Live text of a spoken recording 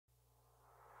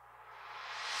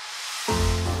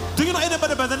you know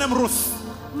anybody by the name Ruth?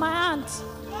 My aunt.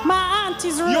 My aunt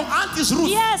is Ruth. Your aunt is Ruth?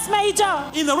 Yes, Major.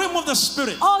 In the realm of the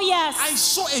spirit. Oh, yes. I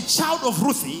saw a child of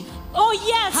Ruthie. Oh,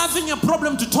 yes. Having a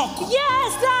problem to talk.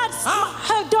 Yes, that's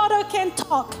her daughter can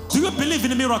talk. Do you believe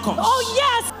in miracles? Oh,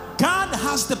 yes. God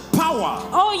has the power.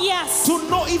 Oh, yes. To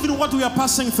know even what we are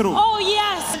passing through. Oh,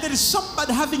 yes. And there is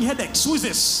somebody having headaches. Who is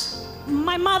this?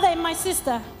 My mother and my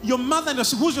sister. Your mother and your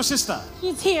sister. Who's your sister?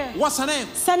 She's here. What's her name?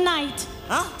 Senite.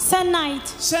 Huh? Senite.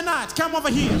 Senite, come over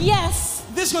here. Yes.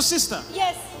 This is your sister?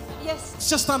 Yes. Yes.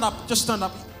 Just stand up. Just stand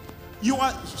up.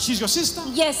 She's your sister?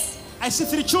 Yes. I see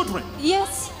 3 children.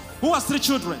 Yes. Who has 3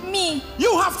 children? Me.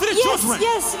 You have 3 children?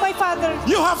 Yes, my father.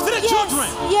 You have 3 children?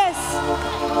 Yes.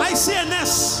 I see a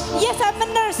nurse. Yes, I'm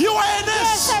a nurse. You are a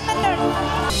nurse? Yes, I'm a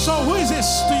nurse. So who is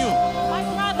this to you? My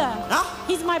brother. Huh?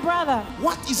 He's my brother.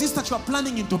 What is this that you are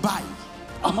planning in Dubai?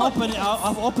 I've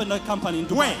opened a company in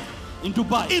Dubai. Where? In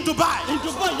Dubai. In Dubai? In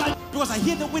Dubai. Because I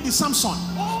hear the word is Samson.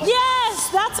 Yes,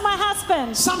 that's my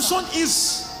husband. Samson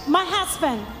is... My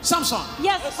husband. Samson?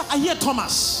 Yes. I hear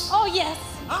Thomas. Oh, yes.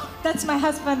 Huh? That's my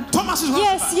husband. Thomas is your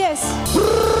husband? Yes.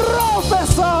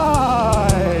 Prophesy!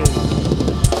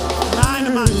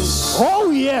 9 months.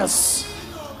 Oh, yes.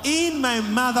 In my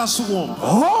mother's womb.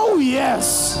 Oh,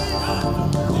 yes.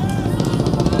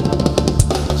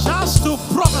 Just to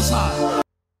prophesy.